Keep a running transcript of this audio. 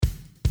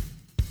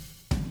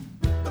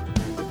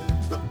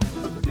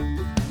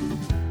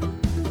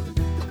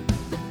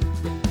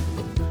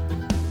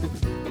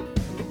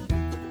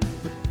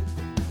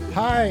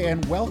Hi,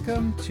 and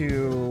welcome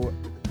to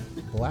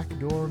Black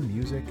Door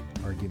Music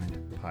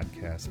Argument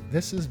Podcast.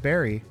 This is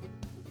Barrie.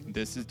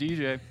 This is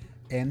DJ.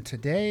 And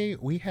today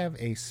we have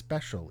a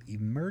special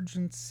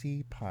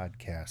emergency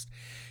podcast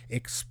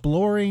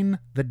exploring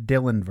the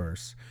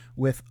Dylanverse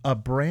with a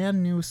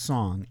brand new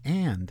song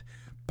and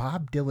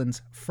Bob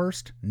Dylan's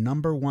first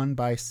 #1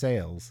 by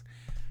sales,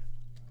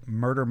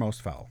 Murder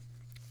Most Foul.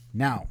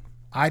 Now,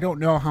 I don't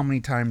know how many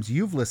times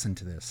you've listened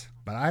to this,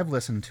 but I've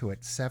listened to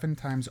it 7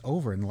 times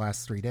over in the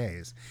last 3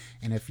 days.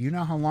 And if you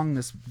know how long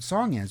this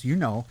song is, you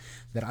know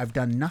that I've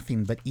done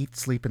nothing but eat,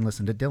 sleep, and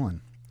listen to Dylan.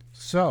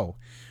 So,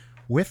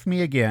 with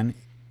me again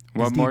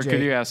What more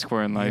could you ask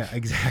for in life? Yeah,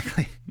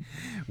 exactly.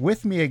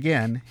 With me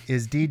again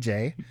is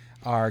DJ,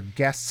 our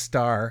guest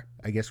star,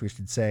 I guess we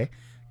should say,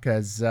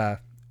 because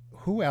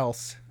who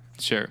else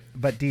Sure.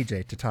 but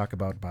DJ to talk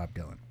about Bob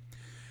Dylan?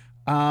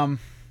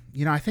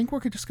 I think we're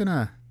just going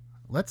to...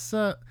 Let's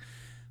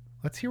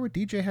hear what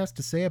DJ has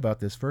to say about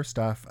this. First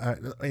off,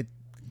 it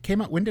came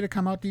out. When did it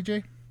come out,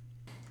 DJ?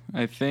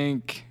 I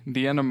think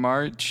the end of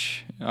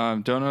March.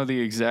 Don't know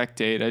the exact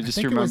date. I think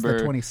remember it was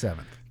the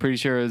 27th. Pretty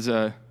sure it was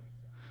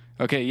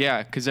okay.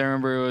 Yeah, because I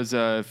remember it was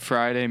a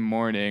Friday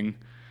morning.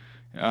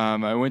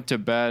 I went to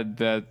bed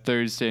that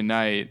Thursday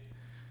night,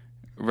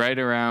 right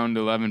around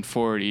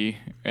 11:40,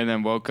 and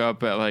then woke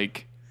up at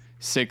like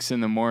 6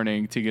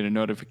 a.m. to get a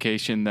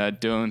notification that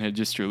Dylan had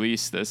just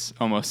released this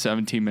almost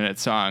 17-minute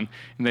song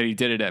and that he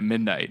did it at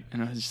midnight.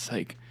 And I was just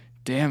like,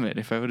 damn it.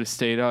 If I would have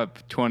stayed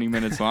up 20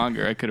 minutes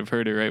longer, I could have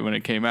heard it right when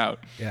it came out.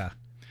 Yeah.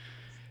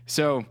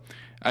 So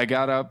I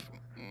got up,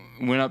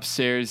 went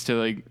upstairs to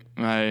like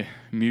my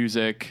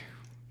music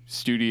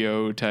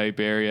studio type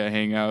area,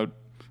 hangout,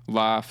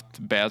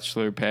 loft,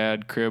 bachelor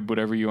pad, crib,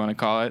 whatever you want to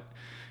call it,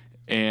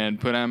 and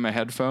put on my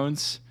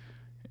headphones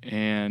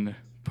and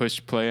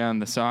pushed play on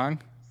the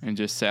song. And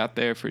just sat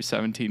there for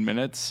 17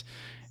 minutes,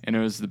 and it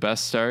was the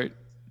best start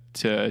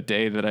to a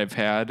day that I've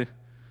had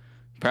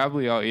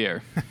probably all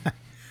year.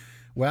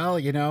 Well,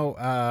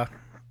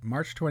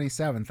 March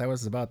 27th, that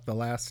was about the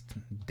last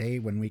day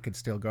when we could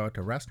still go out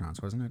to restaurants,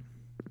 wasn't it?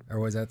 Or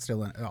was that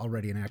still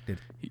already enacted?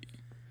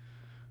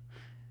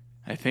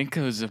 I think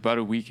it was about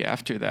a week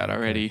after that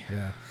already.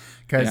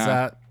 Okay,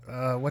 yeah.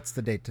 Because what's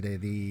the date today?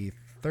 The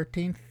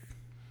 13th?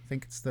 I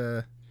think it's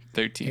the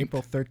 13th.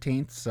 April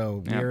 13th.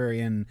 So we're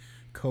in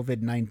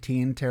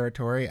COVID-19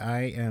 territory.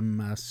 I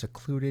am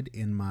secluded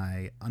in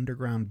my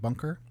underground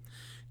bunker.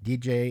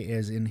 DJ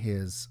is in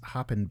his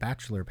hoppin'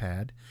 bachelor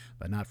pad,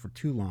 but not for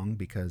too long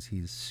because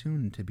he's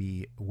soon to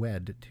be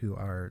wed to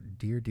our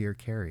dear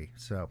Carrie.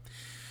 So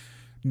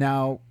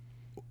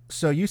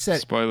you said...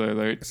 Spoiler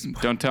alert.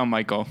 Don't tell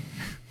Michael.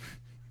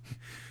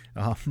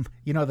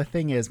 The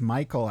thing is,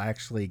 Michael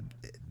actually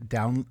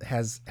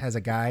has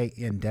a guy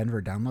in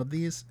Denver download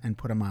these and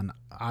put them on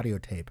audio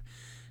tape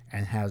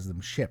and has them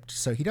shipped.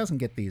 So he doesn't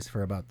get these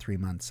for about 3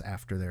 months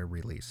after they're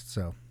released.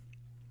 So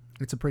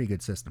it's a pretty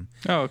good system.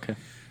 Oh, okay.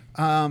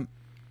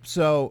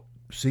 So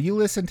you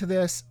listened to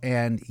this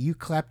and you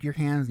clapped your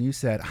hands and you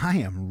said, I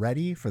am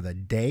ready for the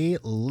day.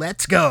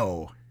 Let's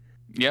go.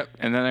 Yep.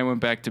 And then I went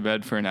back to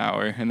bed for an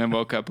hour and then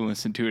woke up and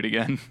listened to it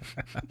again.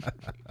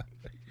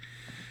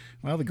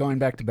 Well, the going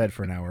back to bed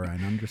for an hour, I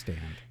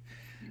understand.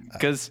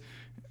 Because,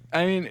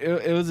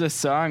 it was a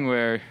song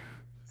where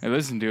I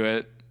listened to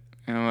it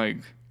and I'm like,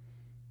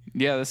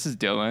 yeah, this is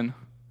Dylan.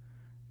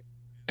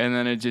 And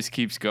then it just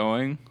keeps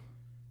going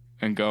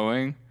and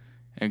going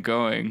and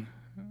going.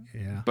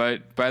 Yeah.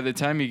 But by the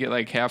time you get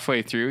like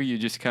halfway through, you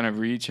just kind of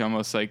reach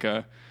almost like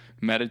a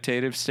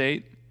meditative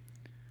state.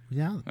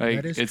 Yeah, like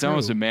that is it's true.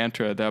 Almost a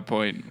mantra at that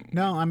point.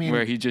 No,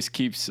 where he just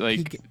keeps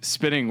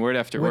spitting word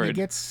after word. When he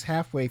gets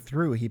halfway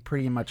through, he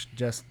pretty much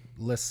just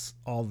lists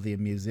all the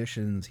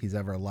musicians he's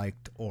ever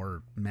liked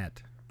or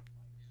met.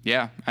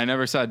 Yeah, I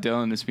never saw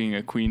Dylan as being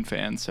a Queen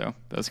fan, so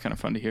that was kind of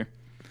fun to hear.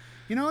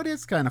 It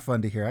is kind of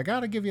fun to hear. I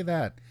got to give you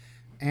that.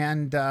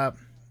 And,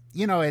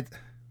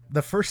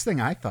 the first thing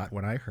I thought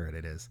when I heard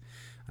it is,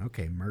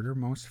 okay, Murder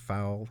Most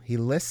Foul. He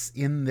lists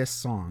in this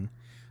song.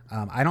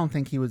 I don't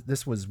think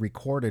this was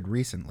recorded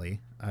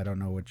recently. I don't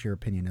know what your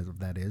opinion of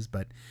that is,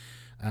 but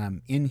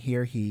in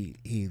here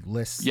he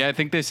lists. Yeah, I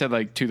think they said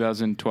like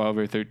 2012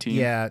 or 13.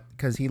 Yeah,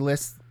 because he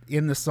lists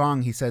in the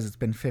song, he says it's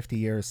been 50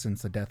 years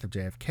since the death of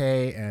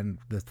JFK. And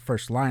the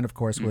first line, of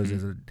course, was,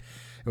 it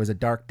was a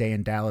dark day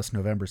in Dallas,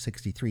 November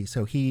 63.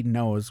 So he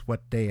knows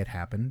what day it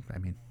happened.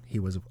 He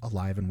was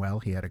alive and well.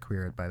 He had a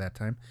career by that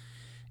time.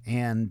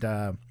 And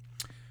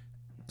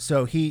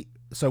so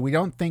we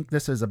don't think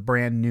this is a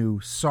brand new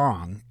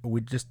song.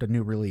 Just a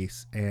new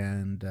release.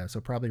 And so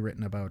probably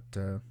written about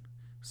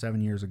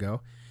 7 years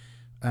ago.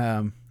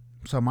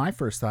 So my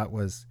first thought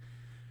was,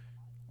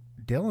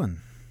 Dylan,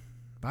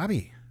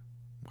 Bobby,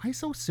 why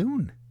so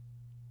soon?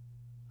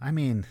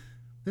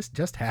 This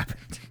just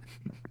happened.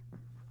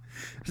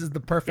 This is the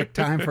perfect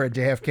time for a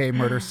JFK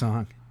murder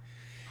song.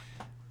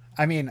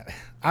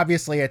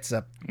 Obviously it's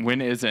a...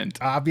 When isn't?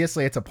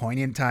 Obviously it's a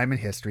poignant time in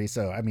history.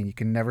 So, you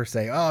can never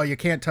say, oh, you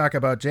can't talk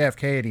about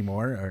JFK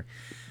anymore.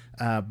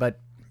 But,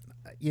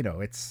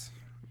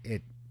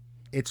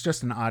 it's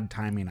just an odd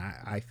timing,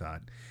 I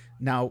thought.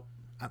 Now,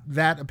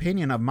 that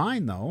opinion of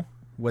mine, though,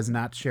 was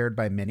not shared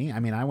by many. I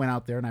mean, I went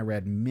out there and I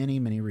read many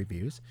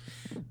reviews,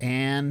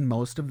 and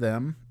most of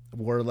them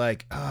were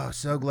like, oh,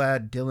 so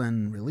glad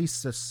Dylan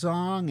released a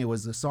song. It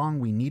was the song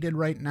we needed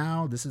right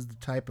now. This is the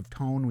type of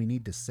tone we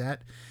need to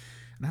set.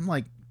 And I'm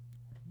like,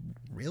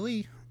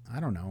 really? I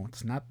don't know.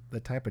 It's not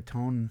the type of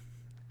tone.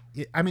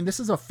 I mean, this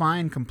is a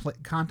fine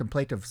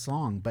contemplative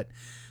song, but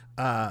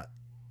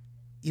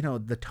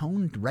the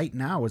tone right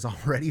now is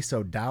already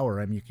so dour.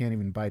 I mean, you can't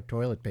even buy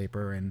toilet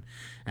paper, and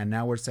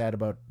now we're sad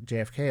about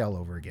JFK all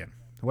over again.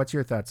 What's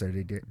your thoughts there,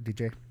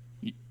 DJ?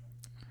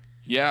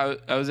 Yeah,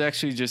 I was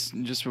actually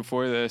just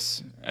before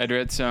this, I'd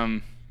read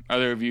some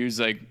other reviews,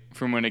 like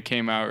from when it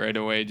came out right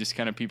away, just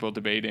kind of people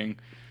debating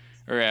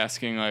or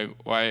asking like,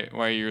 why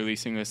are you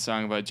releasing this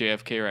song about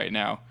JFK right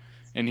now?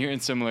 And hearing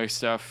similar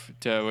stuff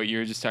to what you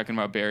were just talking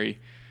about, Barrie.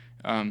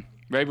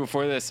 Right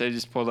before this, I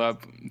just pulled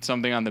up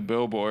something on the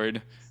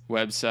Billboard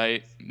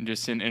website,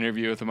 just an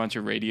interview with a bunch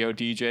of radio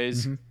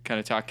DJs, kind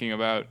of talking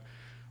about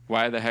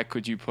why the heck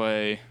would you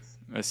play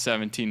a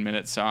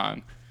 17-minute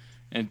song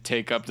and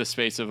take up the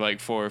space of like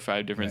 4 or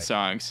 5 different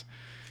songs.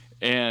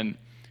 And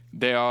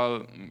they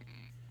all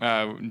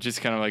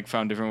just kind of like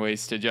found different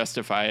ways to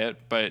justify it.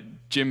 But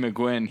Jim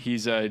McGuinn,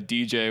 he's a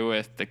DJ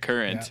with The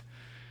Current.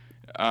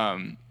 Yeah.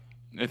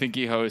 I think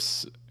he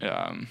hosts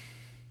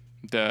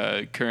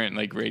the Current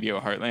like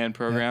Radio Heartland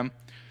program,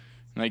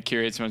 and like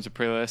curates a bunch of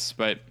playlists.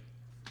 But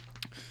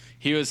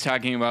he was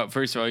talking about,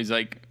 first of all, he's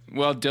like,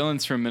 well,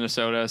 Dylan's from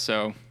Minnesota,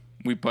 so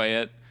we play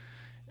it.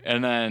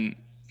 And then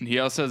he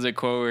also has a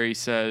quote where he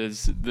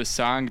says, the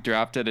song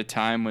dropped at a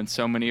time when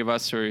so many of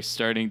us were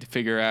starting to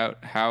figure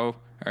out how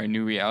our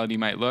new reality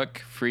might look,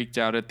 freaked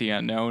out at the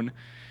unknown,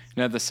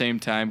 and at the same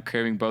time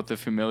craving both the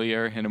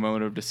familiar and a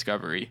moment of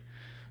discovery.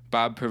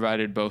 Bob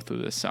provided both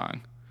with this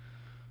song.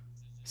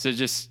 So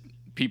just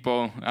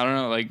people, I don't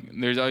know, like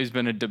there's always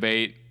been a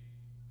debate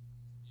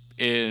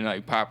in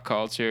like pop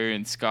culture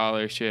and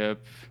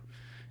scholarship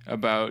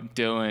about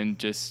Dylan,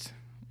 just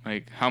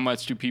like how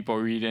much do people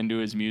read into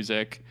his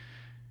music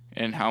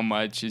and how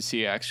much is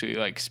he actually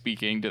like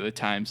speaking to the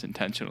times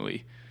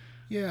intentionally.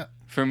 Yeah.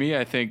 For me,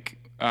 I think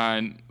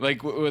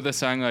like with a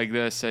song like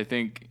this, I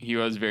think he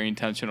was very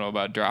intentional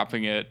about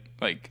dropping it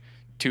like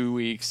 2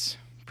 weeks,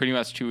 pretty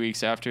much 2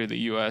 weeks after the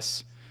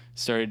U.S.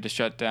 started to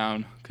shut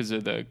down because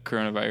of the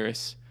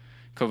coronavirus,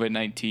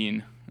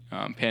 COVID-19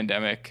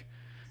 pandemic.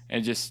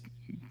 And just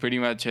pretty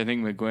much, I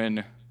think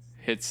McGuinn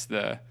hits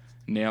the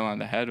nail on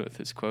the head with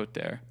his quote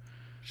there.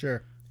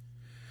 Sure.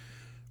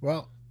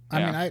 Well,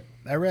 I mean,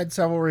 I read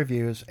several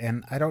reviews,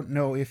 and I don't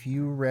know if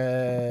you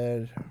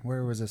read,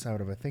 where was this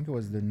out of? I think it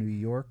was the New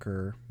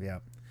Yorker,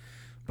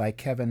 by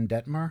Kevin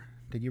Detmer.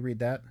 Did you read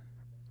that,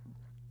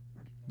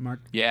 Mark?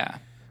 Yeah.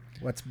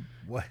 What?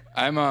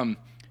 I'm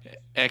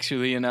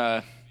actually in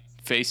a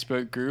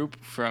Facebook group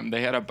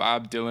they had a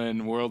Bob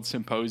Dylan World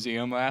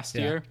Symposium last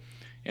year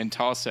in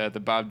Tulsa at the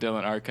Bob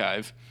Dylan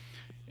Archive,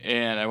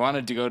 and I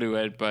wanted to go to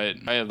it, but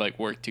I had like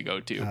work to go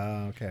to.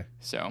 Oh, okay.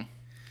 So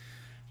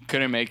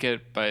couldn't make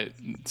it, but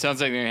it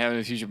sounds like they're gonna have it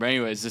in the future. But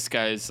anyways, this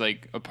guy is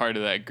like a part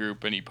of that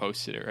group, and he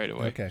posted it right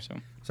away. Okay.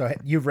 So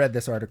you've read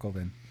this article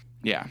then?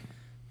 Yeah.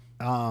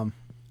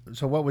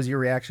 So what was your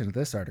reaction to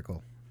this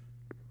article?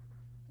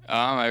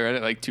 I read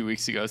it like 2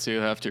 weeks ago, so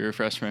you'll have to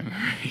refresh my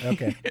memory.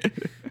 Okay.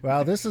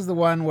 Well, this is the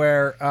one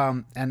where,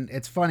 and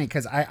it's funny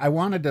because I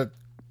wanted to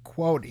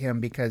quote him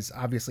because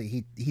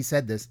obviously he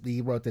said this,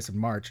 he wrote this in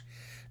March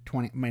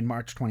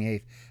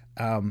 28th.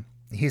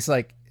 He's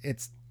like,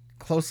 it's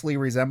closely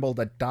resembled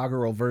a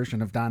doggerel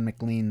version of Don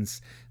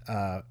McLean's,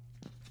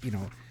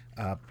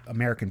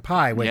 American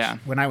Pie, which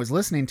when I was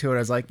listening to it, I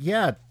was like,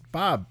 yeah,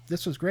 Bob,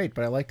 this was great,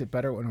 but I liked it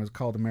better when it was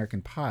called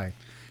American Pie.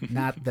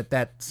 Not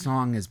that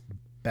song is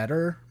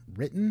better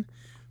written,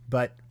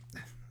 but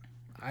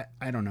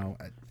I don't know.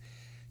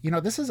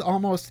 This is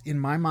almost in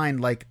my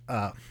mind like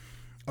a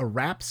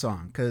rap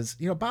song because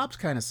Bob's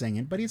kind of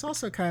singing, but he's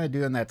also kind of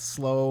doing that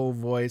slow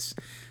voice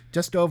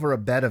just over a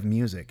bed of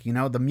music.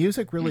 The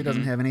music really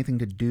doesn't have anything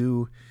to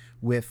do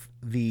with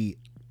the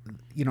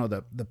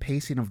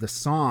pacing of the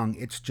song.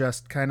 It's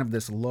just kind of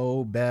this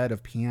low bed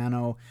of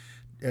piano.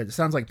 It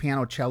sounds like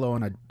piano, cello,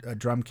 and a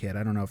drum kit.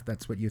 I don't know if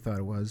that's what you thought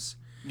it was.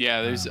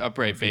 Yeah, there's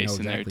upright bass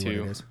in there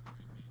too.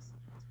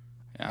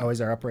 Yeah. Oh, is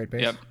there upright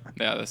bass? Yep.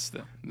 Yeah, that's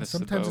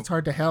sometimes it's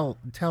hard to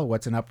tell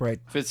what's an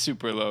upright. If it's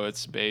super low,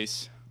 it's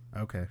bass.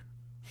 Okay.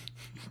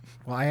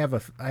 Well, I have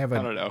a I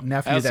don't know.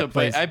 nephew that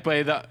plays. I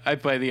play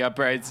the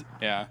uprights.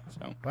 Yeah.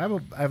 So.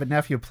 Well, I have a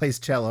nephew who plays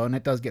cello, and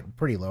it does get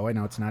pretty low. I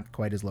know it's not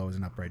quite as low as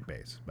an upright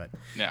bass, but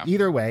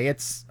either way,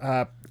 it's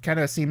kind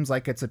of seems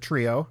like it's a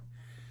trio.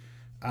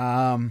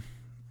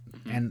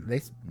 And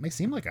they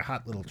seem like a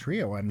hot little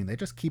trio. I mean, they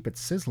just keep it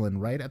sizzling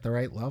right at the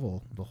right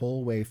level the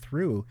whole way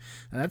through.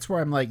 And that's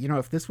where I'm like,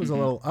 if this was a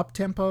little up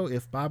tempo,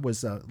 if Bob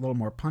was a little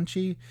more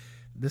punchy,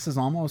 this is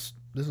almost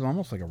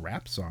like a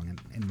rap song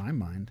in my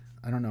mind.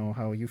 I don't know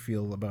how you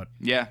feel about.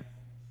 Yeah.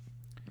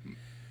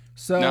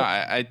 So no,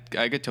 I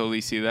could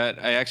totally see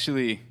that. I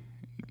actually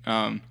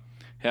have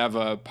have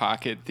a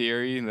pocket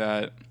theory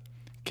that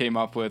came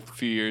up with a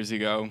few years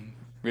ago.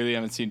 Really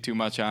haven't seen too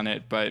much on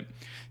it, but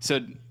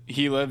so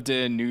he lived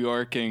in New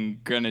York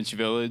in Greenwich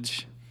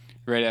Village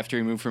right after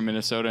he moved from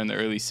Minnesota in the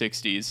early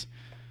 60s.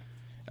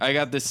 I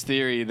got this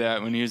theory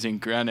that when he was in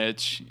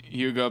Greenwich,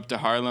 he would go up to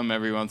Harlem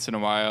every once in a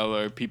while,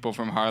 or people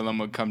from Harlem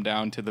would come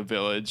down to the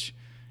village,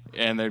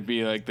 and there'd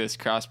be like this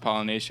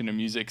cross-pollination of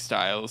music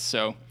styles.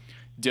 So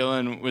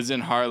Dylan was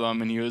in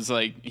Harlem, and he was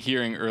like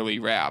hearing early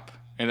rap,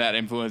 and that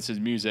influenced his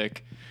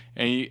music.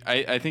 And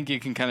I think you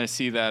can kind of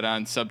see that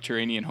on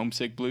Subterranean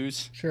Homesick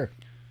Blues. Sure.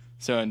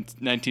 So in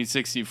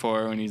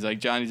 1964, when he's like,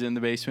 Johnny's in the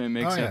basement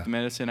mixing up the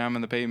medicine, I'm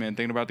on the pavement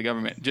thinking about the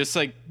government. Just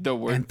like the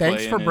wordplay. And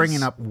thanks for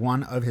bringing up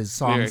one of his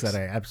songs lyrics that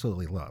I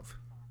absolutely love.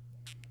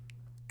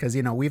 Because,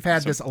 you know, we've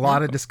had a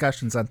lot of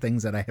discussions on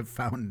things that I have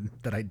found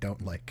that I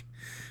don't like.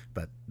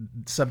 But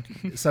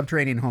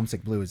Subterranean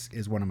Homesick Blues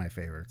is one of my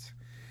favorites.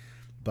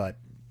 But,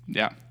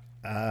 yeah.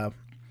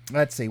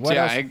 Let's see. What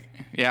else? I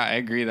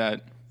agree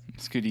that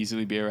this could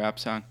easily be a rap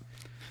song.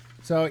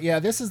 So, yeah,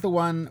 this is the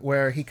one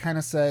where he kind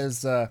of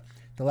says...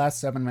 the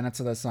last 7 minutes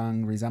of the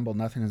song resemble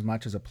nothing as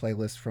much as a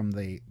playlist from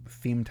the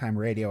Theme Time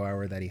Radio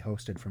Hour that he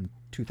hosted from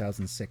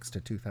 2006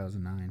 to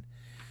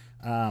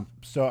 2009.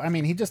 So, I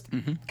mean, he just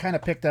kind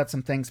of picked out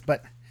some things.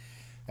 But,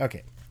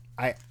 okay,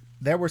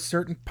 there were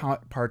certain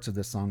parts of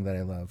this song that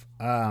I love.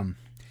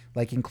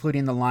 Like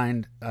including the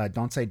line,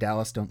 "Don't say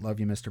Dallas, don't love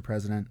you, Mr.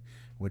 President,"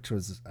 which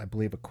was, I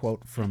believe, a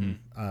quote from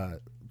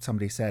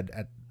somebody said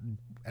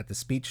at the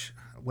speech.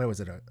 Where was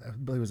it? I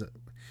believe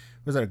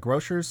was it a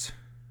grocer's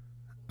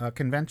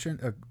convention?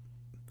 It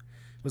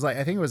was like,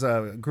 I think it was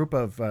a group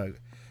of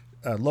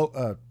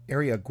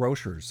area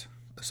grocers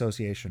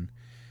association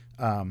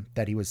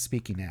that he was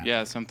speaking at.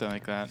 Yeah, something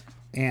like that.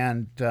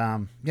 And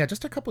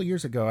just a couple of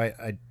years ago,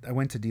 I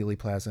went to Dealey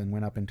Plaza and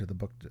went up into the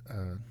book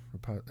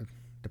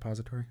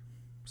suppository.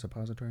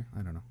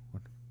 I don't know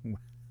what.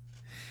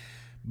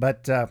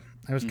 But I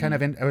was kind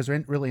of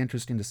really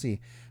interesting to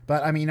see.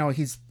 But I mean, you know,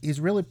 he's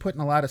really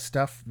putting a lot of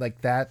stuff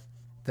like that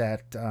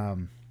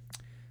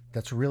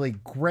that's really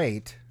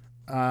great.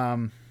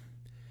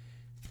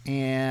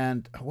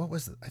 And what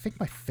was it? I think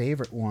my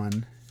favorite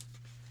one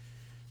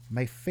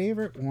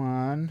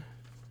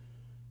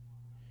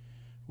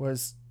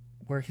was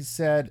where he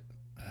said,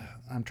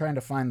 I'm trying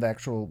to find the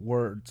actual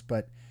words,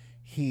 but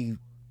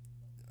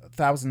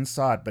thousands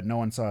saw it, but no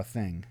one saw a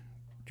thing.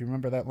 Do you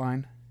remember that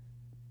line?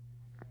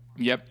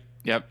 Yep.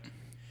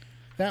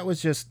 That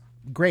was just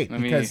great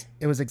because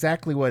it was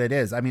exactly what it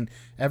is. I mean,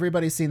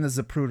 everybody's seen the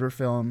Zapruder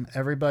film.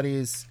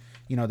 Everybody's,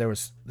 you know,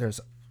 there's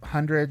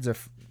hundreds,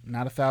 if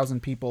not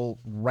 1,000 people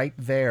right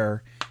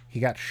there. He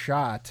got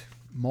shot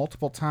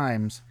multiple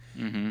times,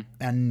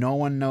 and no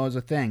one knows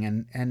a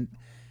thing.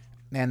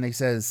 And he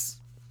says,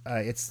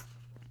 I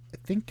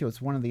think it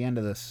was one of the end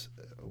of this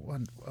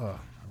one. Oh, I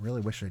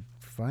really wish I'd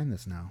find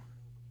this now.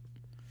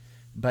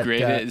 But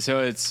great. So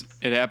it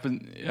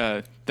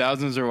happened.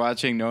 Thousands are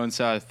watching. No one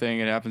saw a thing.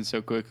 It happened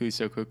so quick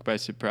by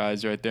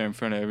surprise, right there in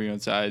front of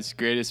everyone's eyes.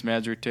 Greatest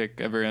magic trick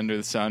ever under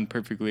the sun.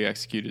 Perfectly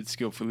executed,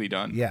 skillfully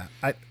done. Yeah,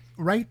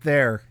 right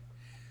there.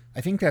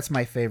 I think that's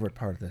my favorite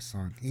part of this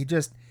song.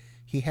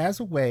 He has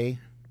a way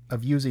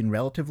of using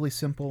relatively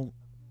simple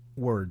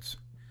words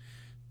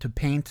to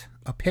paint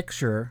a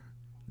picture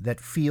that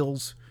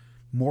feels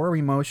more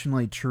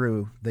emotionally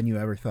true than you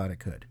ever thought it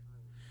could.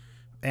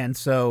 And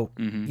so,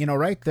 you know,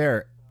 right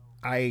there,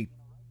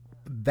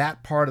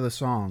 that part of the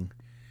song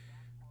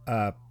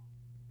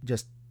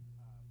just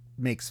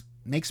makes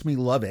me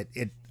love it.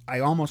 I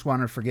almost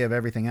want to forgive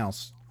everything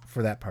else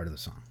for that part of the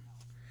song.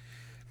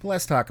 But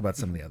let's talk about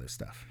some of the other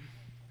stuff.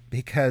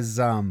 Because,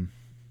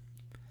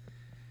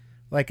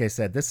 like I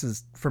said,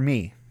 for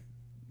me,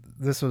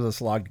 this was a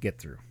slog to get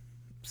through.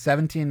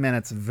 17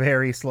 minutes,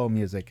 very slow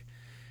music,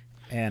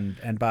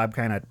 and Bob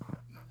kind of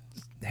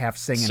half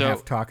singing,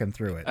 half talking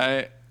through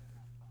it.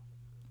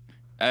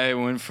 I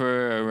went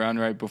for a run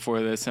right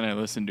before this, and I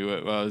listened to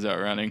it while I was out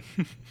running.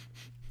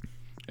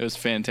 It was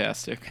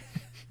fantastic.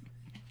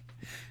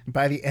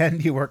 By the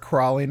end, you were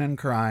crawling and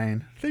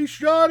crying. They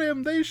shot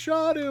him! They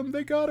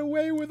got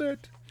away with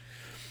it!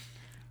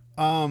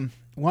 One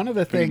of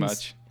the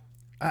things...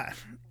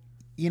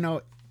 you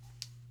know,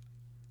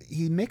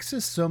 he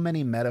mixes so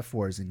many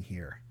metaphors in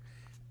here.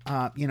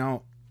 You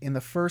know, in the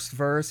first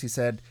verse, he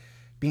said,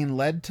 being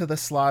led to the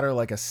slaughter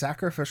like a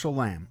sacrificial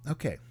lamb.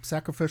 Okay,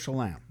 sacrificial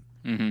lamb.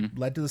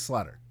 Led to the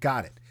slaughter.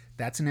 Got it.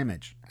 That's an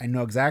image. I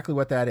know exactly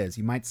what that is.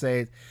 You might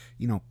say,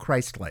 you know,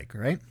 Christ-like,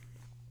 right?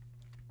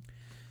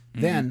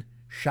 Then,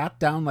 shot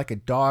down like a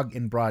dog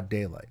in broad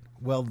daylight.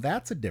 Well,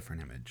 that's a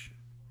different image.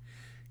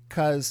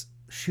 Because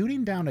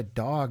shooting down a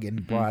dog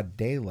in broad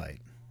daylight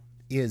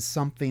is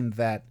something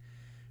that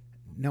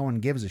no one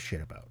gives a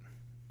shit about.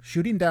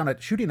 Shooting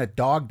a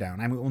dog down.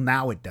 I mean, well,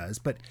 now it does,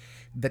 but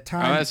the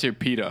time... Oh, that's your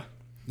PETA.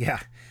 Yeah.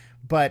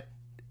 But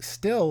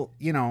still,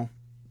 you know,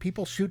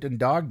 people shoot a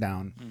dog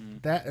down.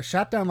 That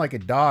shot down like a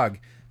dog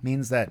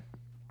means that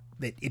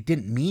it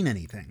didn't mean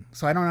anything.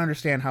 So I don't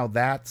understand how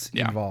that's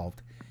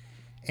involved.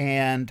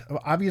 And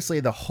obviously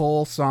the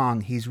whole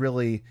song, he's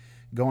really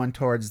going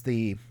towards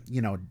the,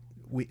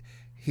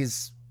 he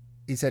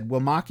said, we'll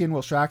mock you and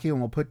we'll shock you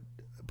and we'll put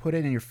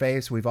it in your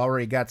face. We've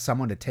already got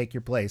someone to take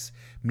your place,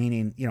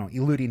 meaning,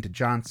 alluding to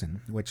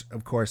Johnson, which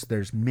of course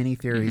there's many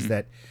theories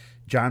that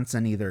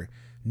Johnson either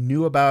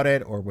knew about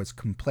it or was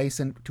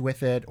complacent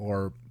with it,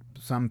 or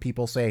some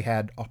people say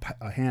had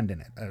a hand in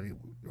it,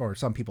 or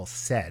some people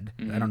said,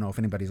 I don't know if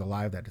anybody's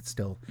alive that it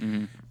still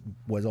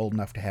was old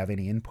enough to have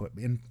any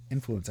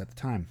influence at the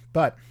time.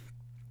 But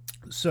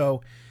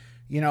so,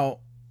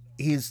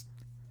 this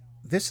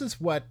is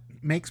what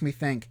makes me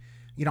think,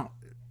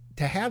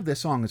 to have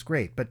this song is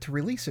great, but to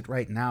release it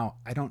right now,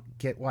 I don't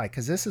get why.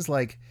 Because this is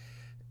like,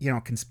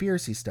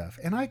 conspiracy stuff.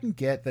 And I can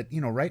get that,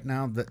 right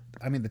now,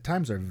 the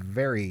times are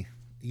very,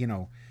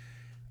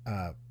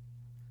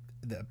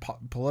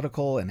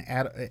 political, and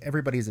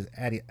everybody's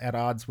at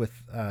odds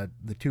with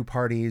the two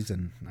parties.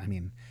 And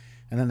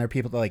then there are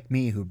people like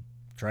me who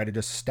try to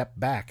just step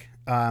back.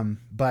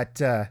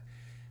 But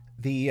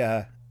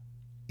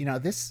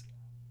this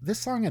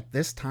song at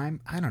this time,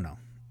 I don't know.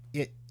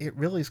 It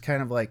really is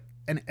kind of like,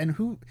 and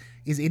who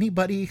is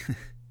anybody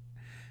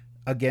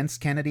against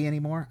Kennedy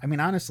anymore?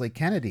 Honestly,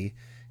 Kennedy,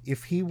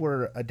 if he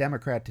were a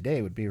Democrat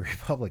today, would be a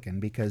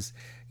Republican, because,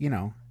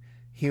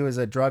 he was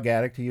a drug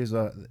addict. He used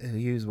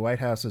the White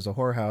House as a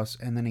whorehouse,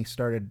 and then he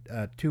started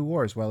 2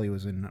 wars while he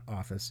was in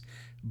office.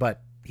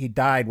 But he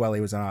died while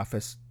he was in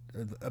office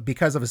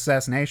because of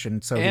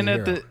assassination. So and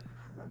at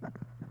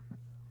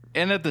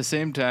the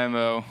same time,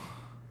 though,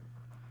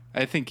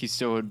 I think he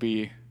still would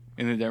be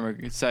in the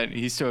Democrat side.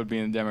 He still would be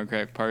in the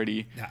Democratic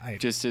Party,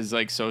 just as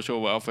like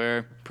social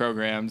welfare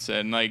programs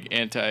and like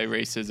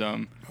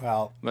anti-racism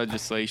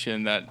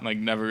legislation that like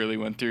never really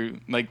went through.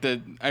 Like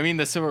the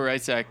Civil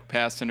Rights Act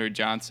passed under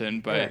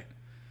Johnson, but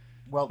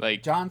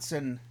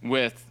Johnson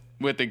with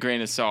a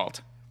grain of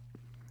salt.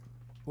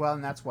 Well,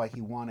 and that's why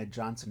he wanted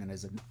Johnson in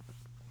his.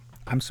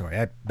 I'm sorry,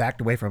 I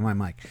backed away from my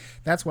mic.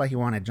 That's why he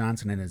wanted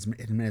Johnson in his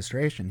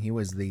administration. He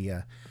was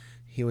the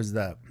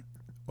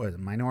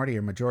minority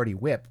or majority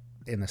whip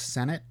in the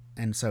Senate,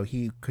 and so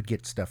he could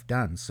get stuff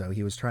done. So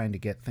he was trying to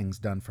get things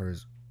done for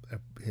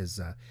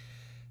his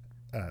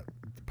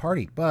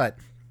party. But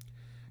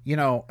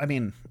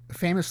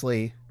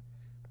famously,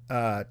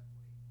 this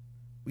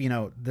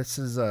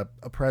is a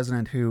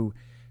president who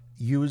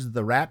used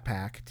the Rat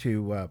Pack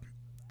to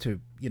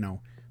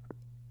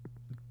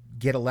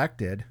get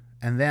elected,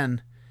 and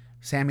then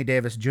Sammy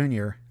Davis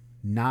Jr.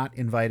 not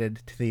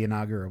invited to the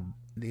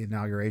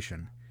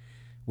inauguration,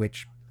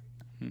 which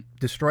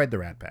destroyed the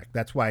Rat Pack.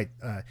 That's why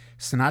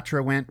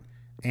Sinatra went,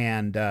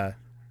 and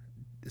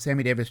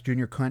Sammy Davis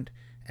Jr. couldn't,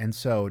 and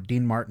so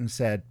Dean Martin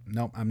said,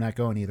 "Nope, I'm not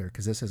going either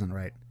because this isn't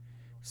right."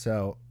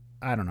 So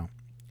I don't know.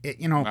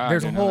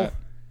 There's a whole.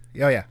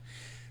 Oh yeah.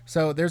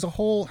 So there's a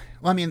whole.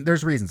 Well,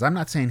 there's reasons. I'm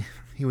not saying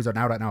he was an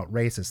out-and-out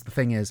racist. The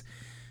thing is,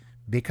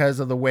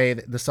 because of the way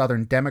that the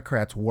Southern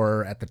Democrats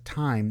were at the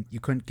time, you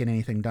couldn't get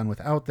anything done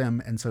without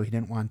them, and so he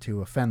didn't want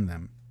to offend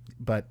them.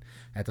 But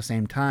at the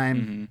same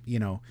time,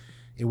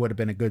 it would have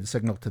been a good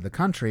signal to the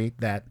country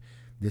that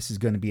this is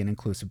going to be an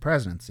inclusive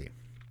presidency.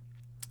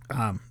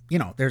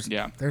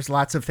 There's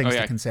lots of things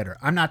to consider.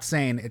 I'm not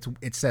saying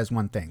it says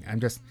one thing. I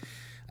just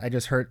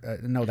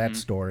know that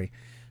story.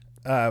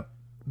 But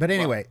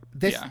anyway,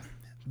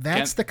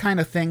 that's the kind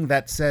of thing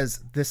that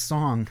says this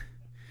song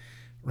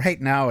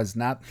right now is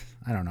not.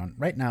 I don't know.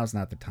 Right now is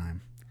not the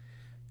time.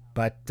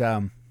 But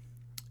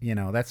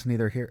that's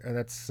neither here.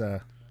 That's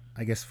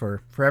I guess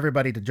for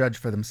everybody to judge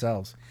for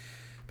themselves.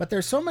 But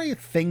there's so many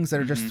things that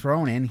are just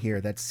thrown in here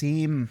that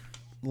seem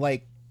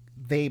like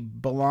they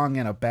belong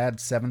in a bad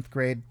 7th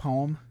grade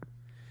poem,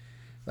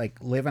 like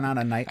living on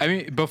a night.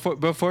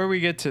 Before we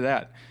get to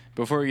that,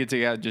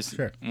 just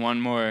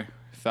one more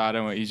thought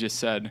on what you just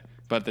said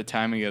about the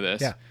timing of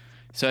this. Yeah.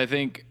 So I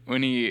think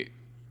when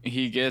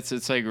he gets,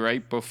 it's like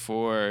right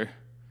before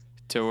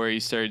to where he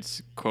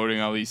starts quoting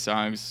all these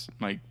songs,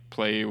 like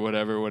play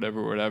whatever.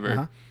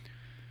 Uh-huh.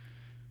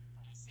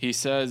 He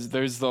says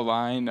there's the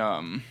line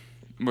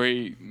where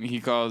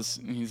he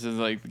says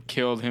like,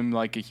 killed him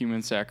like a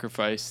human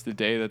sacrifice. The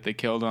day that they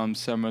killed him,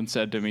 someone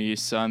said to me,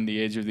 son, the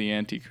age of the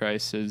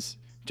Antichrist has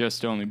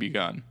just only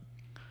begun.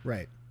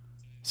 Right.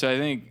 So I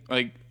think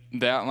like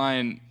that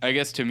line, I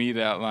guess to me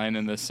that line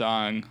in the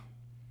song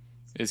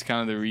is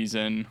kind of the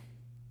reason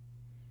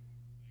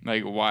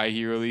like why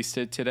he released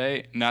it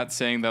today. Not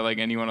saying that like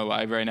anyone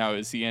alive right now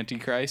is the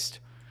Antichrist,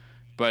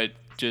 but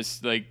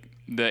just like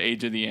the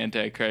age of the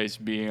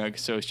Antichrist being like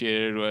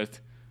associated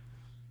with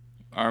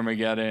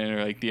Armageddon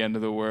or like the end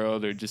of the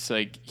world or just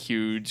like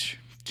huge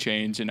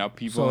change and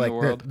upheaval in the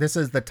world. This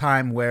is the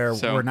time where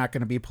we're not going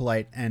to be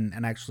polite and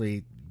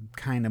actually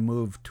kind of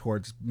move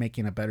towards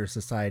making a better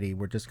society.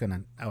 We're just going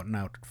to out and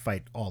out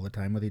fight all the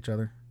time with each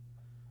other.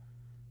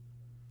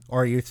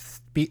 Or are you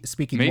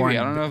speaking maybe, more? I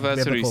don't know if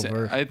that's what he's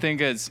saying. I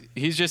think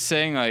he's just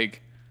saying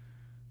like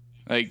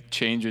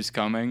change is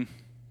coming.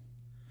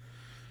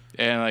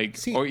 And like,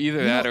 or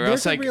either that, or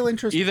else like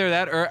either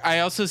that, or I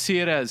also see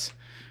it as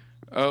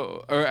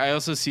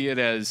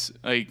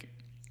like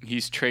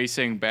he's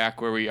tracing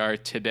back where we are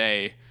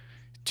today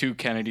to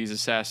Kennedy's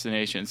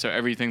assassination. So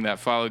everything that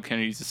followed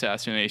Kennedy's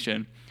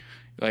assassination,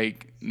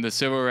 like the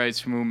civil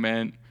rights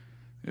movement,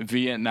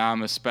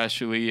 Vietnam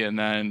especially, and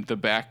then the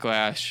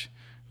backlash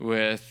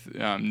with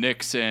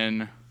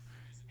Nixon,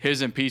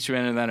 his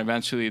impeachment, and then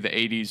eventually the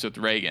 80s with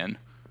Reagan.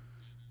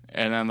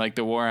 And then like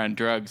the war on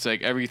drugs,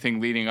 like everything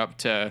leading up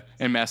to,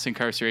 and mass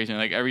incarceration,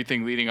 like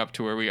everything leading up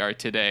to where we are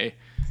today,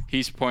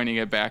 he's pointing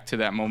it back to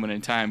that moment in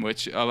time,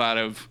 which a lot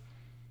of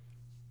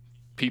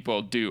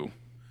people do.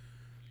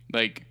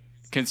 Like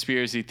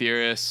conspiracy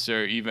theorists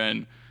or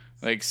even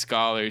like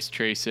scholars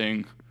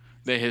tracing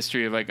the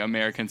history of like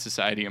American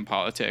society and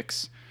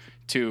politics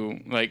to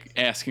like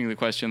asking the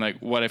question, like,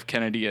 what if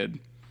Kennedy had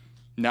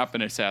not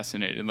been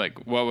assassinated?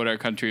 Like, what would our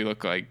country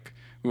look like?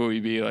 Will we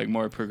be like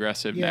more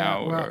progressive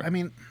now? Well, or, I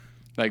mean,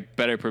 like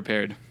better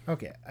prepared?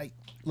 Okay.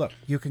 Look,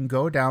 you can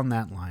go down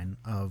that line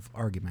of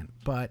argument,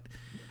 but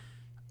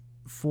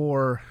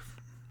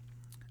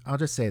I'll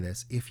just say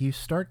this. If you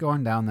start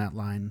going down that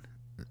line,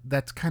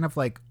 that's kind of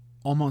like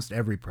almost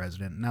every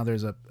president. Now,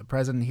 there's a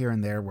president here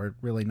and there where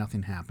really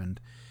nothing happened.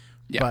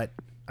 Yeah. But,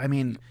 I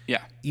mean,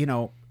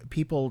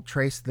 people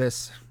trace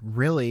this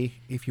really,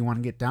 if you want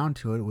to get down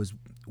to it, it was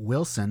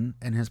Wilson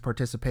and his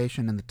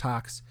participation in the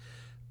talks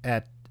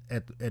at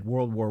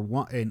World War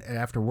One,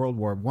 after World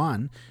War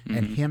One,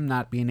 and him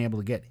not being able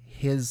to get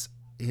his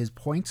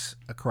points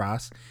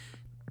across.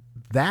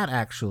 That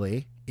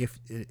actually, if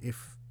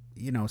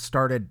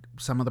started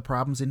some of the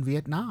problems in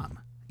Vietnam.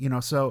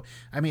 So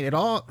I mean,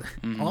 all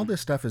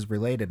this stuff is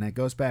related, and it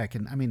goes back.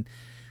 And I mean,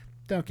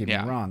 don't get me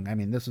wrong. I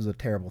mean, this is a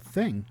terrible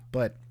thing,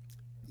 but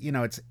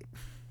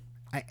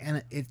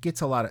it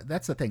gets a lot of.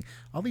 That's the thing.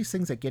 All these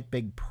things that get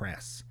big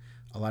press,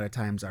 a lot of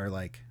times are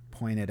like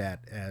pointed at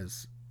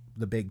as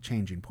the big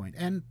changing point.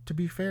 And to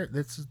be fair,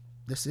 this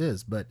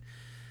is, but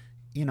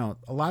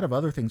a lot of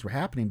other things were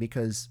happening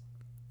because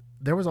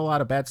there was a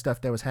lot of bad stuff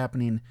that was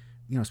happening,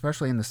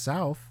 especially in the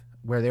South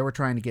where they were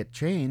trying to get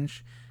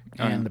change,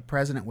 and the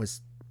president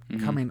was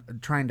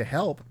trying to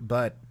help,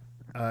 but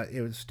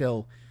it was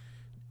still,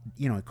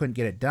 it couldn't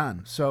get it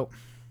done. So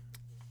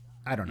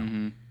I don't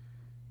know.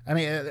 I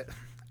mean,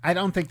 I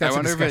don't think that's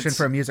a discussion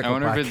for a musical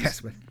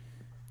podcast. But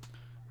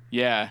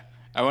yeah.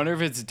 I wonder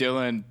if it's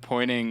Dylan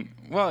pointing.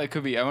 Well, it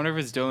could be. I wonder if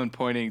it's Dylan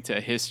pointing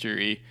to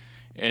history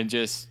and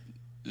just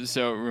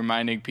so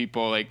reminding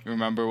people, like,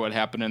 remember what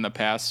happened in the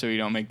past so you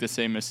don't make the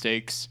same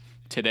mistakes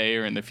today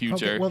or in the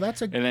future. Okay, well,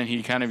 and then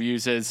he kind of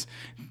uses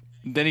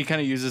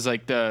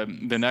like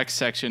the next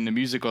section, the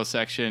musical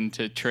section,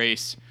 to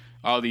trace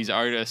all these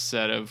artists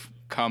that have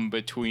come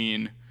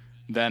between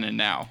then and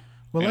now.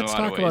 Well, let's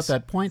talk about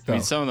that point, though. I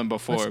mean, some of them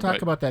before. Let's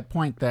talk about that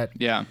point that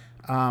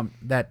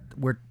that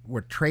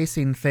we're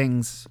tracing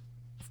things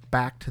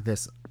back to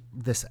this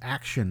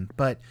action,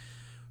 but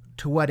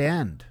to what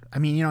end? I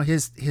mean,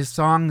 his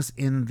songs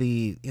in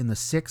the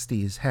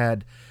 60s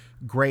had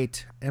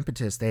great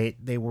impetus.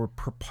 They were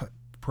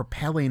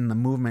propelling the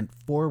movement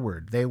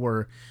forward. They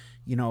were,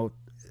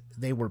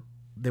 they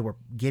were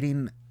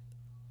getting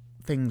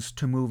things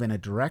to move in a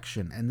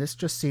direction. And this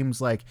just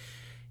seems like,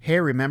 hey,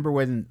 remember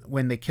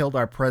when they killed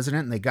our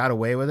president and they got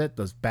away with it,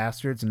 those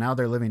bastards, and now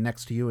they're living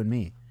next to you and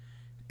me.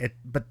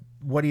 But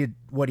what do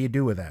you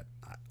do with that?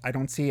 I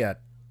don't see a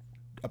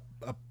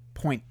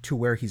point to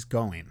where he's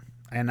going,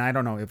 and I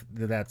don't know if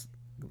that's.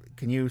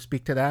 Can you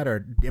speak to that,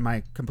 or am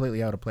I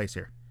completely out of place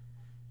here?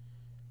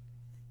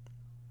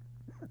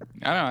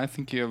 I don't know. I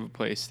think you have a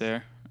place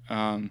there.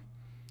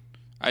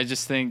 I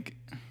just think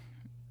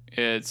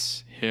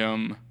it's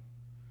him,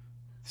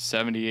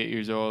 78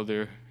 years old,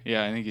 or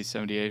I think he's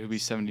 78. He'll be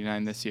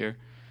 79 this year,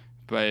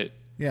 but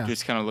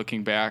just kind of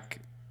looking back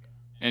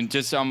and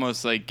just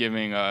almost like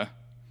giving a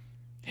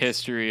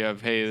history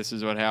of, hey, this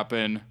is what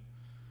happened.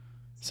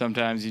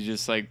 Sometimes you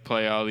just like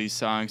play all these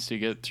songs to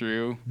get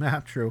through.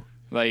 Not true.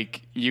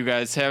 Like you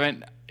guys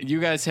haven't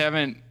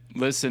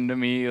listened to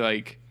me.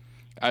 Like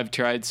I've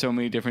tried so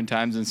many different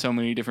times in so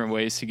many different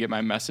ways to get my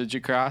message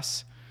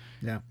across.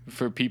 Yeah.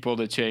 For people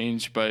to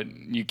change, but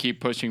you keep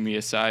pushing me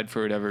aside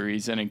for whatever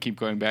reason and keep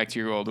going back to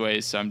your old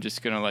ways. So I'm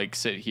just gonna like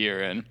sit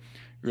here and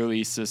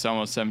release this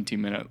almost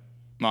 17-minute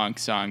long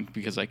song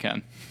because I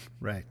can.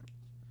 Right.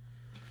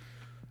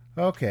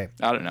 Okay.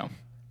 I don't know.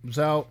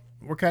 So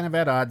we're kind of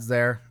at odds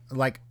there.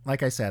 Like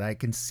I said, I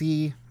can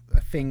see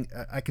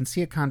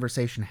a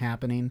conversation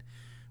happening,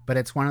 but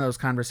it's one of those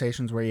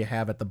conversations where you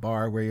have at the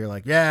bar where you're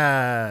like,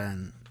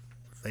 and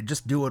if they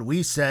just do what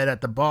we said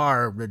at the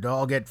bar, it'd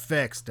all get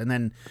fixed, and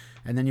then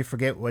you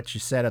forget what you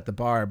said at the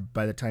bar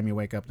by the time you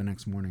wake up the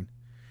next morning.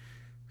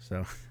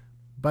 So,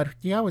 but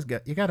you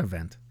got to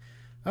vent.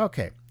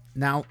 Okay,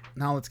 now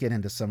let's get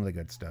into some of the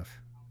good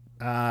stuff.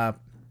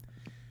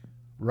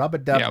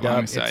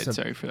 Rub-a-dub-dub.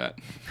 Sorry for that.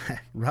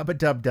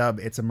 Rub-a-dub-dub.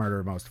 It's a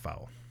murder most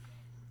foul.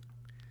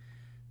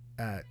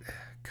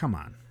 Come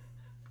on.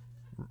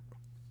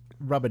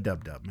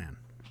 Rub-a-dub-dub, man.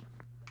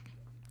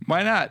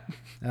 Why not?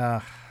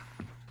 The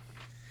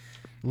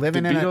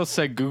Beatles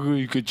said "Goo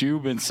Goo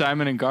Gajoob" and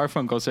Simon and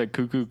Garfunkel said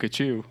 "Cuckoo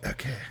Cachoo."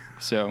 Okay.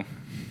 So.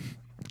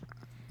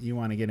 You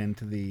want to get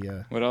into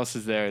the... What else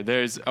is there?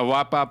 There's a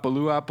wop bop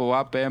baloo wop a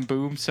wop bam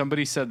boom.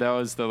 Somebody said that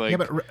was the like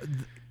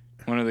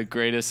one of the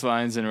greatest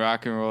lines in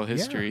rock and roll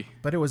history. Yeah,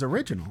 but it was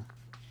original.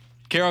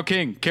 Carole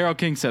King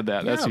said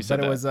that. That's who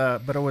said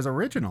that. But it was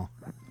original.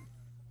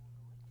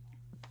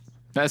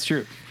 That's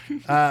true.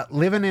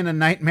 Living in a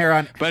Nightmare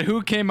on... But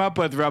who came up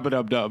with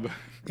Rub-a-Dub-Dub?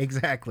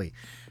 Exactly.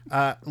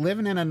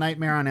 Living in a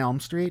Nightmare on Elm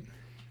Street.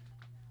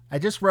 I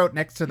just wrote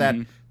next to that,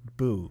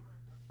 boo.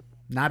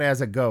 Not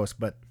as a ghost,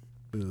 but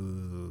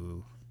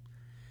boo.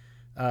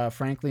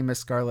 Frankly, Miss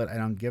Scarlet, I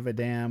don't give a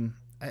damn.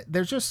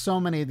 There's just so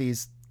many of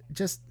these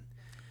just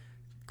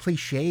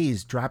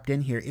cliches dropped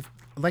in here. If,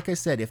 like I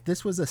said, if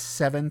this was a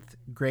 7th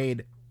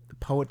grade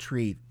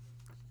poetry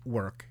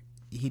work,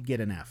 he'd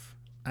get an F.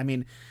 I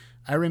mean...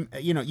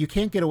 you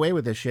can't get away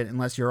with this shit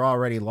unless you're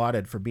already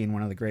lauded for being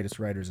one of the greatest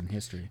writers in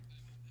history.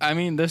 I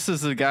mean, this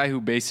is the guy who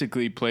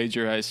basically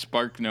plagiarized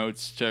Spark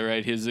Notes to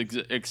write his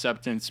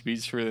acceptance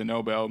speech for the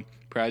Nobel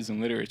Prize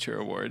in Literature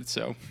Award.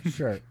 So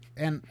sure,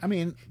 and I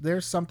mean,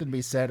 there's something to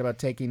be said about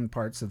taking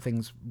parts of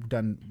things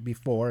done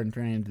before and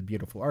turning into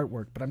beautiful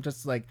artwork. But I'm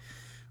just like,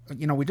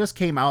 we just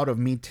came out of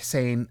me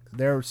saying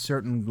there are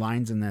certain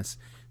lines in this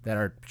that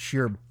are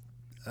sheer.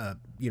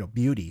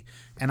 Beauty.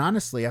 And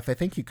honestly, if I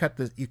think you cut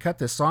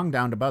this song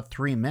down to about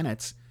 3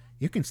 minutes,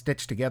 you can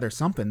stitch together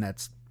something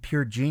that's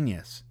pure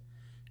genius.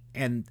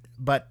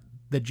 But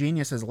the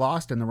genius is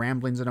lost in the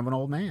ramblings of an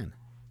old man.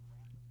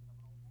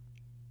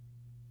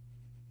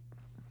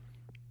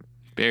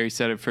 Barrie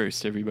said it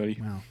first, everybody.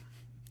 Well,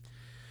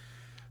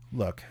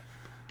 look,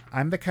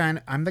 I'm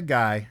the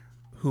guy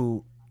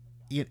who,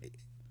 you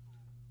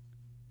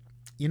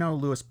know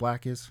who Lewis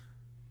Black is?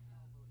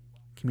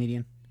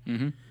 Comedian?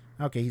 Mm-hmm.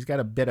 Okay, he's got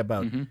a bit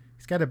about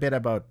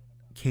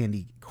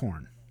candy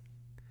corn.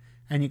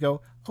 And you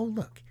go, "Oh,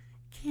 look,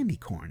 candy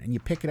corn." And you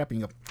pick it up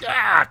and you go,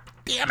 "Ah,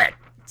 damn it.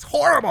 It's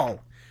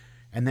horrible."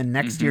 And then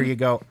next year you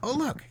go, "Oh,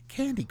 look,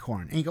 candy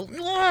corn." And you go,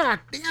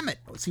 "Ah, damn it."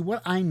 See,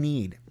 what I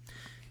need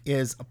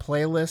is a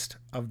playlist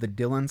of the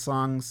Dylan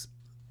songs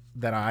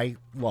that I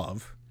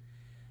love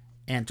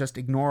and just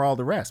ignore all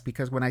the rest,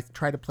 because when I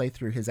try to play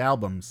through his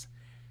albums,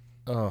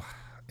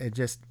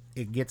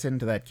 it gets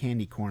into that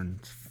candy corn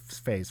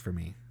phase for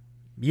me.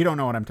 You don't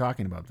know what I'm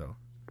talking about, though.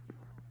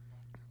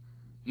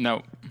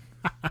 No.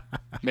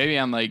 Maybe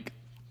on like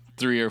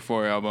 3 or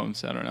 4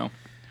 albums. I don't know.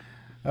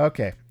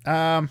 Okay.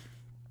 I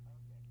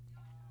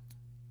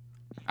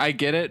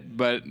get it,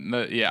 but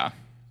yeah,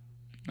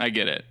 I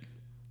get it.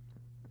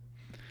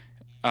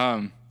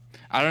 I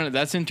don't know.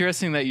 That's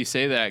interesting that you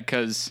say that,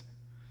 because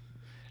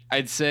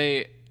I'd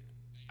say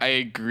I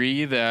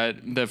agree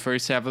that the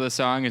first half of the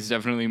song is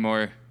definitely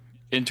more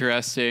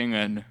interesting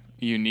and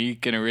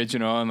unique and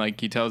original, and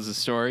like he tells the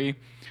story.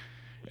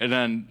 And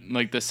then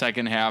like the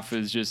second half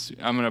is just,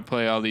 I'm gonna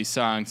play all these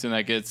songs, and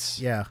that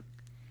gets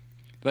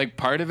like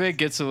part of it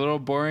gets a little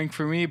boring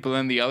for me, but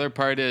then the other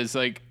part is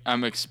like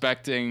I'm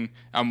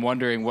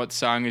wondering what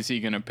song is he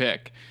gonna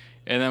pick.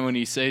 And then when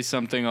he says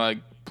something like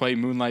play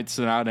Moonlight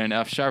Sonata in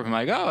F sharp, I'm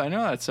like, oh, I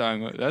know that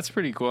song. That's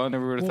pretty cool. I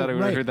never would have thought I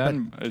would have heard that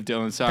in a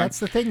Dylan song. That's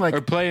the thing, like,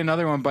 or play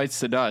another one, Bites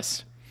the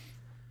Dust.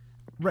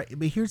 Right,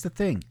 but here's the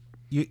thing.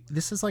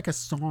 This is like a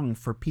song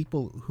for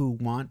people who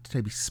want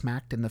to be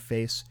smacked in the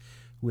face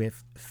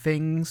with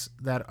things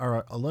that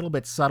are a little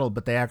bit subtle,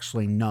 but they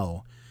actually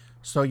know.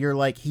 So you're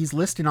like, he's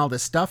listing all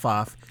this stuff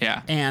off.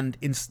 Yeah. And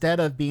instead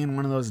of being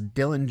one of those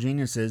Dylan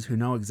geniuses who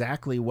know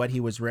exactly what he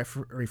was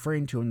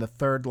referring to in the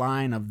third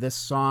line of this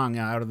song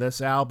out of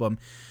this album,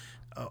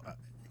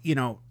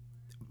 and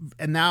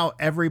now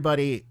every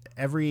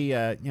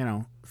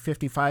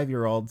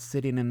 55-year-old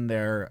sitting in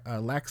their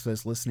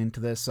Lexus listening to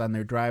this on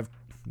their drive,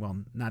 well,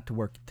 not to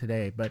work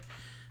today, but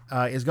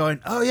is going,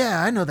 "Oh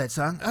yeah, I know that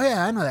song. Oh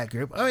yeah, I know that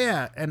group. Oh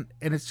yeah." And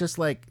it's just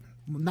like,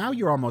 now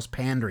you're almost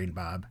pandering,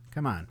 Bob.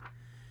 Come on.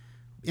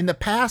 In the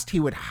past, he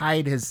would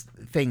hide his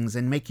things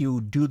and make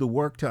you do the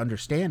work to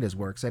understand his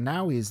works, and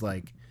now he's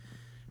like,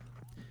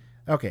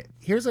 okay,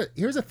 here's a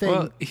thing.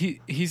 Well,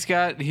 he's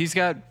got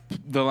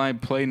the line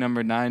play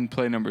number 9,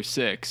 play number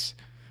 6.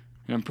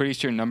 And I'm pretty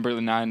sure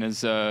number 9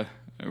 is a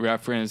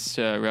reference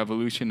to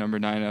Revolution number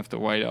 9 off the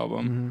White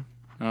Album. Mm-hmm.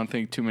 I don't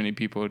think too many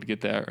people would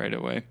get that right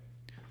away.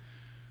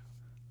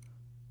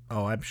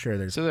 Oh, I'm sure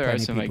there's so there are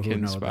some like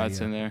hidden spots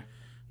in there.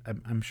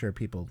 I'm sure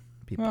people.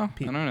 Well,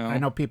 I don't know. I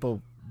know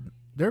people.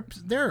 There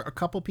are a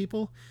couple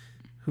people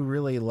who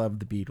really love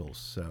the Beatles,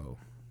 so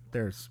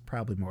there's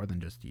probably more than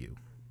just you.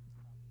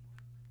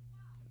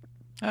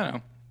 I don't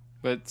know,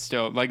 but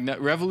still, like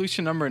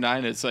Revolution number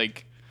 9 is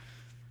like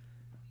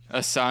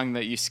a song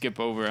that you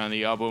skip over on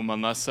the album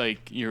unless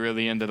like you're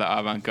really into the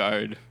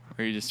avant-garde,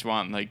 or you just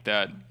want like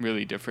that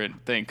really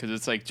different thing, because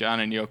it's like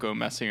John and Yoko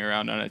messing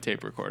around on a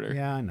tape recorder.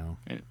 Yeah, I know.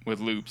 With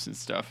loops and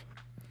stuff.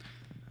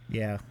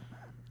 Yeah.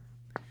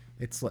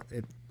 It's like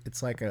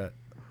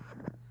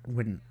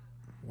when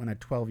a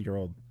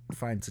 12-year-old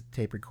finds a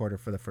tape recorder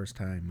for the first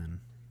time and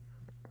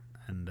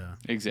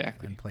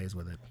exactly, and plays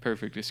with it.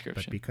 Perfect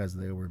description. But because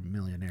they were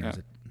millionaires,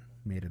 it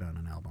made it on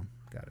an album.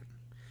 Got it.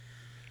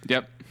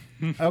 Yep.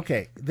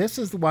 Okay, this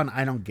is the one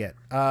I don't get.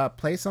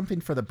 Play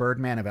something for the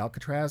Birdman of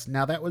Alcatraz.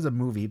 Now, that was a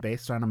movie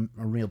based on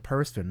a real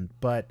person,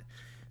 but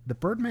the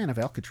Birdman of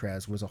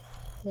Alcatraz was a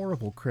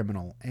horrible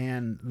criminal,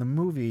 and the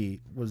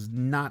movie was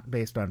not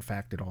based on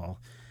fact at all.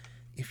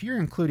 If you're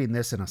including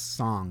this in a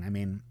song, I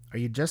mean, are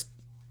you just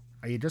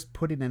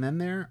putting it in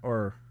there,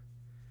 or?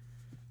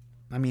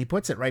 I mean, he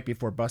puts it right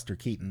before Buster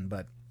Keaton,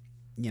 but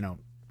you know,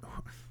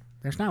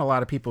 there's not a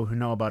lot of people who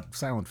know about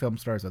silent film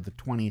stars of the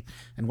 20s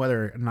and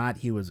whether or not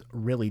he was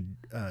really,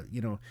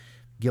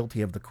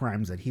 guilty of the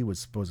crimes that he was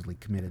supposedly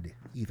committed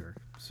either.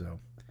 So,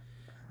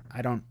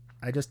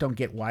 I just don't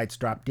get why it's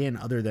dropped in,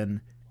 other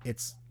than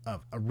it's a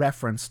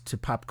reference to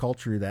pop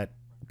culture that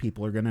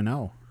people are going to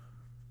know.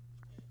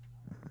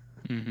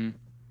 Mm-hmm.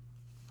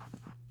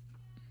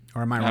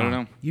 Or am I wrong? I don't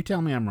know. You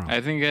tell me I'm wrong.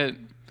 I think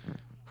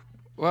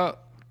well,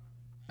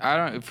 I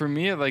don't, for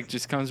me, it like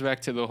just comes back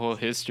to the whole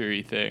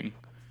history thing.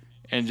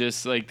 And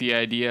just like the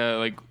idea,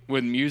 like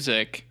with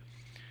music,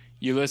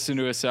 you listen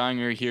to a song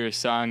or hear a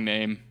song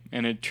name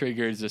and it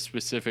triggers a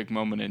specific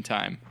moment in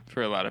time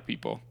for a lot of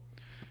people.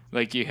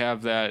 Like you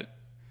have that,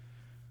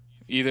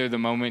 either the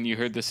moment you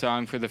heard the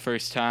song for the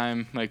first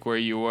time, like where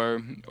you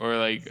were, or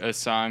like a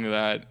song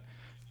that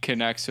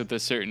connects with a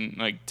certain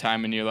like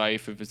time in your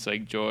life, if it's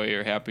like joy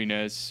or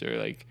happiness or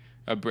like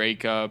a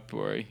breakup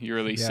or you're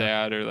really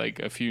sad, or like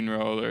a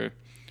funeral or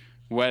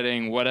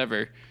wedding,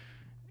 whatever.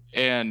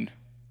 And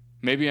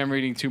maybe I'm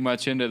reading too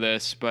much into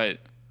this, but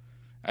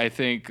I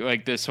think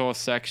like this whole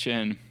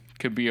section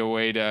could be a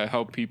way to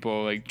help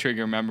people like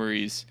trigger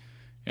memories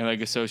and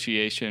like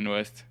association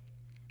with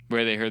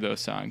where they heard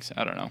those songs.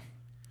 I don't know.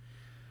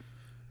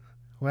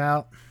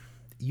 Well,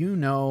 you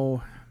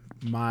know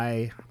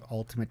my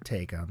ultimate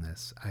take on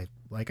this.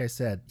 Like I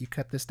said, you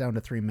cut this down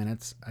to 3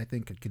 minutes. I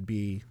think it could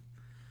be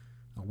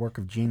a work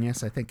of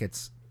genius. I think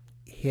it's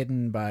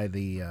hidden by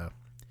the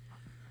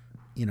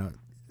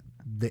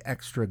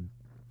extra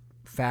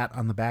fat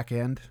on the back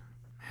end.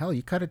 Hell,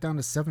 you cut it down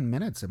to 7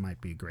 minutes, it might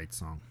be a great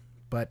song.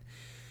 But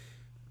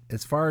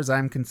as far as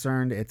I'm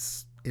concerned,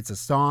 it's a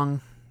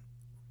song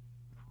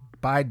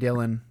by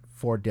Dylan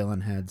for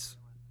Dylan heads,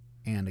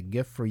 and a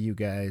gift for you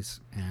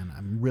guys. And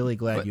I'm really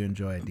glad you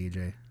enjoy it,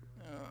 DJ.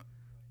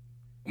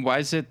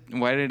 Why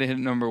did it hit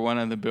number 1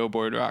 on the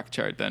Billboard rock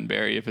chart then,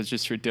 Barrie, if it's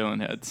just for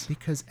Dylan heads?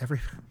 Because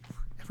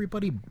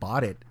everybody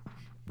bought it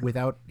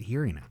without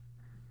hearing it.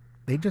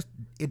 They just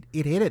it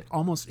hit it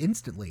almost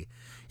instantly.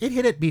 It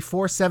hit it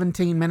before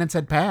 17 minutes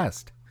had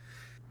passed.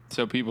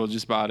 So people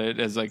just bought it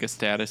as like a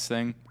status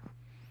thing?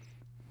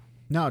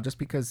 No, just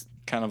because...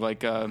 Kind of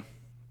like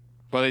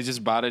they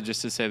just bought it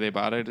just to say they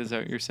bought it, is that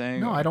what you're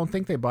saying? No, I don't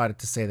think they bought it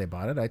to say they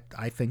bought it.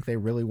 I think they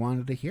really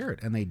wanted to hear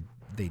it, and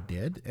they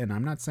did, and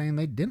I'm not saying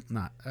they didn't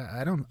not.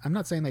 I'm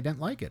not saying they didn't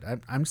like it.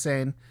 I'm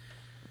saying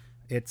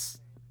it's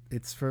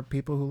for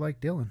people who like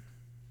Dylan.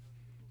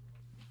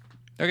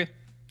 Okay.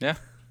 Yeah.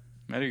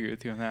 I'd agree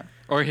with you on that.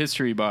 Or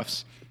history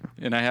buffs.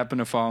 And I happen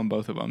to fall on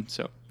both of them,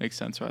 so makes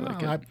sense why I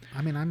like it.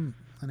 I mean, I'm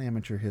an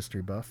amateur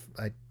history buff.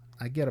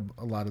 I get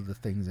a lot of the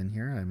things in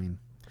here. I mean,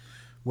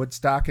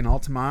 Woodstock and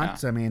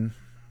Altamont, I mean,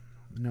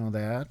 know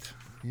that.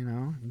 You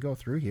know, you go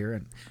through here.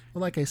 And,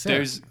 well, like I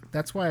said,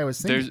 that's why I was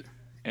saying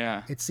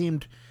it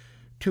seemed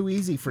too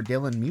easy for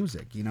Dylan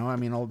music. You know, I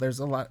mean, there's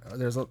a lot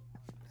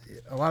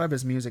of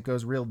his music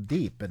goes real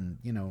deep. And,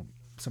 you know,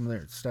 some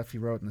of the stuff he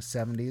wrote in the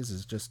 70s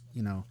is just,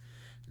 you know,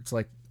 it's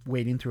like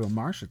wading through a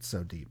marsh. It's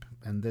so deep.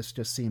 And this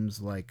just seems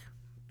like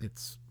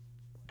it's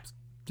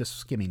just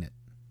skimming it.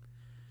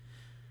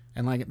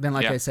 And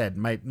like I said,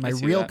 my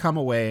real come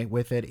away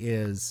with it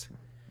is,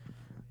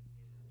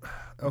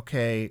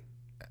 okay,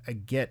 I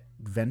get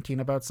venting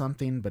about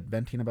something, but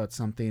venting about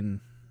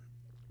something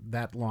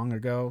that long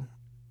ago,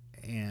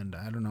 and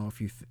I don't know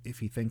if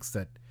he thinks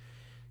that,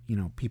 you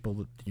know,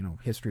 people, you know,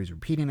 history is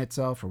repeating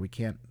itself, or we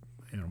can't,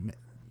 you know,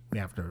 we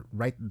have to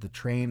right the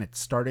train. It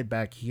started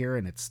back here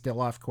and it's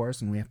still off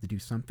course, and we have to do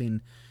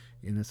something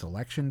in this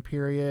election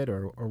period,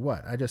 or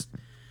what. I just,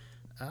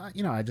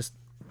 I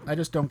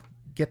just don't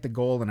get the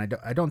goal, and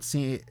I don't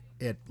see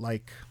it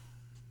like,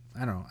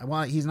 I don't know.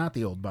 Well, he's not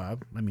the old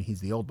Bob. I mean, he's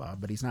the old Bob,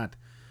 but he's not,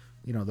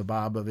 you know, the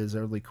Bob of his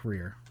early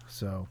career.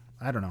 So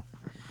I don't know.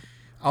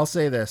 I'll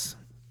say this: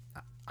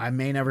 I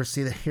may never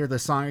hear the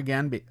song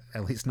again,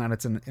 at least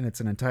not in its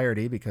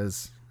entirety,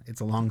 because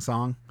it's a long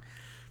song.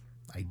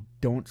 I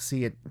don't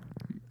see it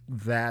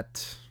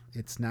that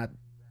it's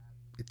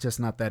just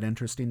not that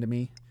interesting to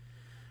me.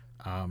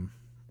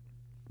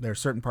 There are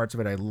certain parts of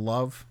it I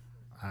love.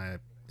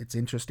 It's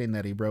interesting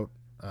that he wrote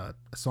a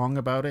song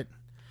about it.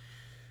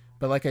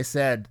 But like I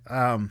said,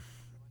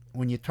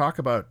 when you talk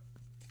about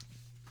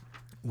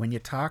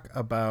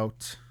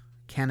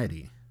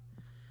Kennedy,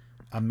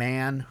 a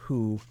man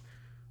who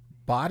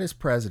bought his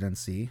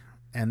presidency,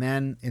 and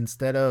then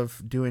instead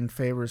of doing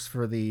favors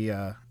for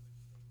the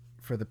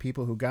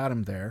people who got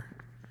him there,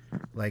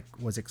 like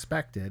was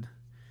expected,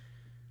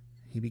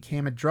 he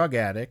became a drug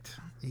addict.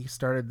 He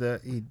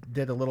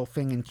did a little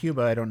thing in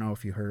Cuba I don't know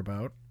if you heard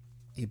about.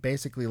 He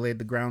basically laid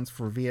the grounds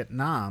for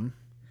Vietnam.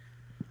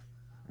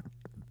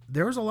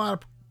 There was a lot of,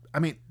 I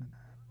mean,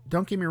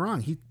 don't get me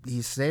wrong.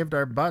 He saved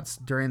our butts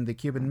during the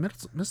Cuban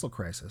Missile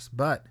Crisis,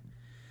 but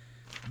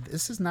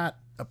this is not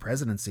a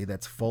presidency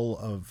that's full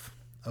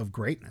of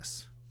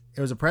greatness.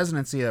 It was a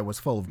presidency that was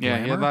full of glamour.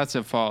 Yeah, he had lots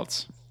of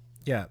faults.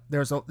 Yeah,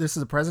 this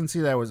is a presidency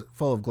that was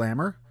full of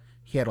glamour.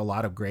 He had a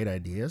lot of great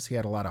ideas. He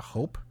had a lot of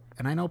hope,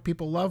 and I know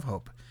people love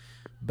hope,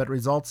 but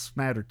results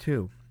matter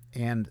too.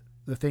 And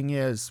the thing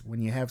is,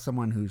 when you have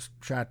someone who's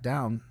shot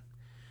down,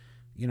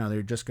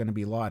 they're just going to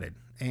be lauded.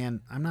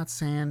 And I'm not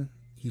saying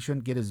he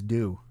shouldn't get his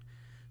due,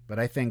 but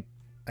I think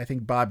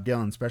Bob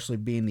Dylan, especially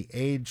being the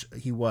age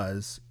he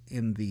was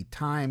in the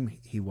time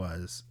he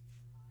was,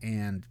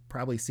 and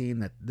probably seeing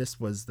that this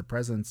was the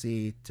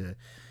presidency to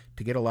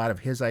get a lot of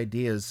his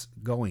ideas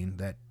going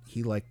that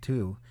he liked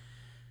too,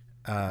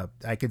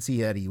 I could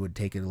see that he would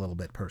take it a little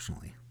bit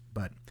personally.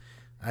 But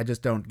I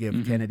just don't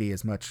give Kennedy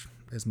as much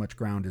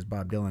ground as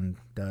Bob Dylan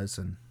does.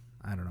 And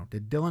I don't know.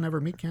 Did Dylan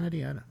ever meet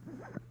Kennedy? I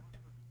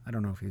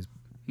don't know if he's...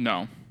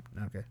 No.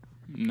 Okay.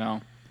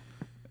 No.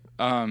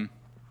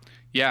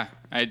 Yeah,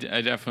 I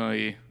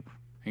definitely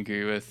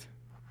agree with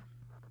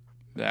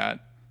that.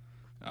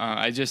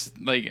 I just,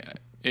 like,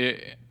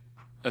 a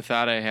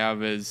thought I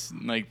have is,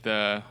 like,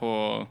 the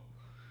whole,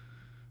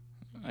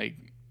 like,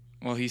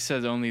 well, he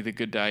says only the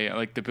good die young,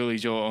 like the Billy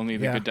Joel, only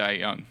the good die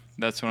young.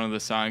 That's one of the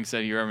songs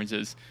that he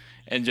references.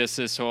 And just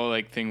this whole,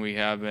 like, thing we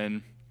have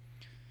in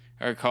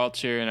our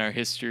culture and our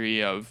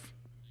history of,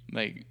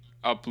 like,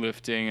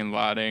 uplifting and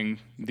lauding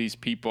these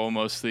people,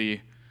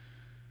 mostly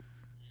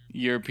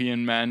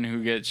European men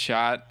who get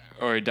shot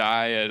or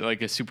die at,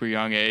 like, a super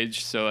young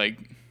age. So, like,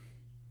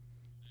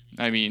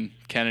 I mean,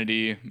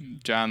 Kennedy,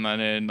 John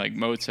Lennon, like,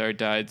 Mozart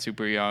died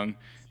super young.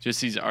 Just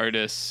these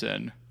artists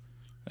and,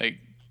 like,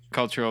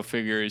 cultural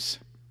figures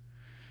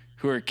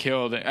who are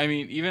killed. I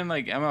mean, even,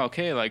 like,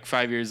 MLK, like,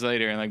 5 years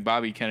later, and, like,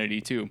 Bobby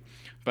Kennedy, too.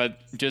 But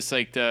just,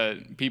 like,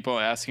 the people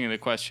asking the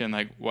question,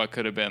 like, what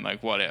could have been,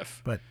 like, what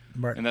if?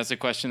 And that's a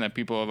question that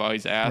people have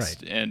always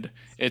asked. Right. And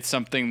it's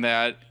something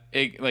that,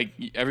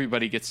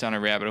 everybody gets down a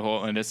rabbit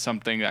hole, and it's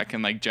something that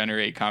can, like,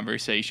 generate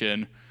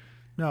conversation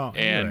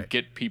and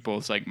get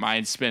people's, like,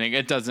 minds spinning.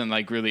 It doesn't,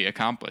 like, really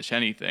accomplish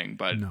anything,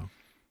 but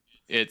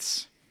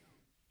it's,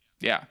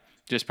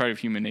 just part of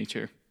human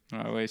nature,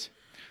 always.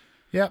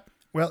 Yep.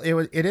 Well,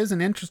 it is an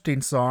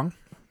interesting song,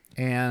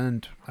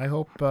 and I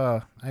hope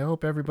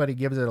everybody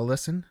gives it a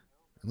listen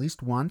at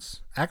least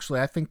once.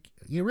 Actually, I think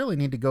you really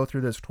need to go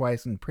through this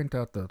twice and print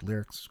out the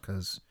lyrics,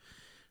 because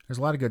there's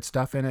a lot of good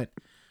stuff in it.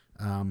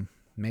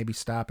 Maybe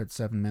stop at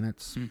 7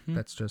 minutes.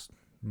 That's just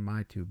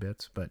my 2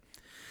 bits. But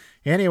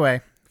anyway,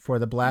 for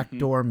the Black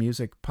Door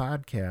Music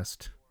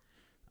Podcast,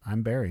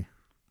 I'm Barrie.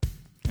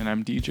 And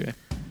I'm DJ.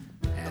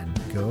 And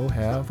go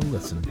have a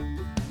listen.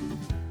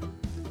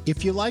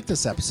 If you like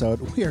this episode,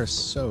 we are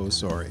so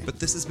sorry. But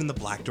this has been the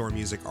Black Door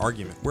Music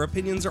Argument, where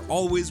opinions are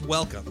always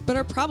welcome. But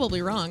are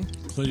probably wrong.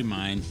 Including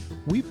mine.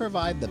 We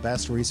provide the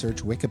best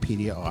research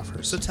Wikipedia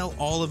offers. So tell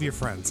all of your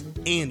friends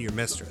and your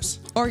mistress.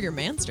 Or your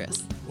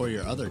manstress. Or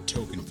your other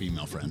token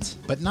female friends.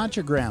 But not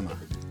your grandma.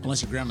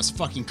 Unless your grandma's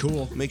fucking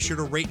cool. Make sure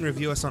to rate and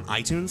review us on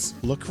iTunes.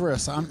 Look for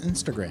us on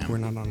Instagram. We're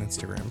not on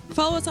Instagram.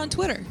 Follow us on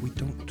Twitter. We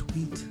don't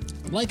tweet.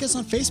 Like us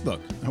on Facebook.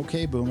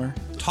 Okay, Boomer.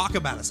 Talk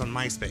about us on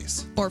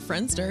MySpace. Or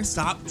Friendster.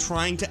 Stop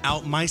trying to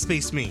out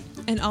MySpace me.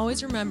 And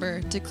always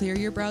remember to clear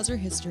your browser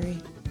history.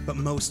 But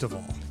most of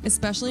all,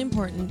 especially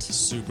important,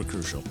 super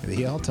crucial,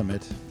 the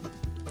ultimate,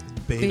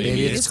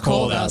 baby, it's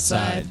cold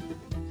outside.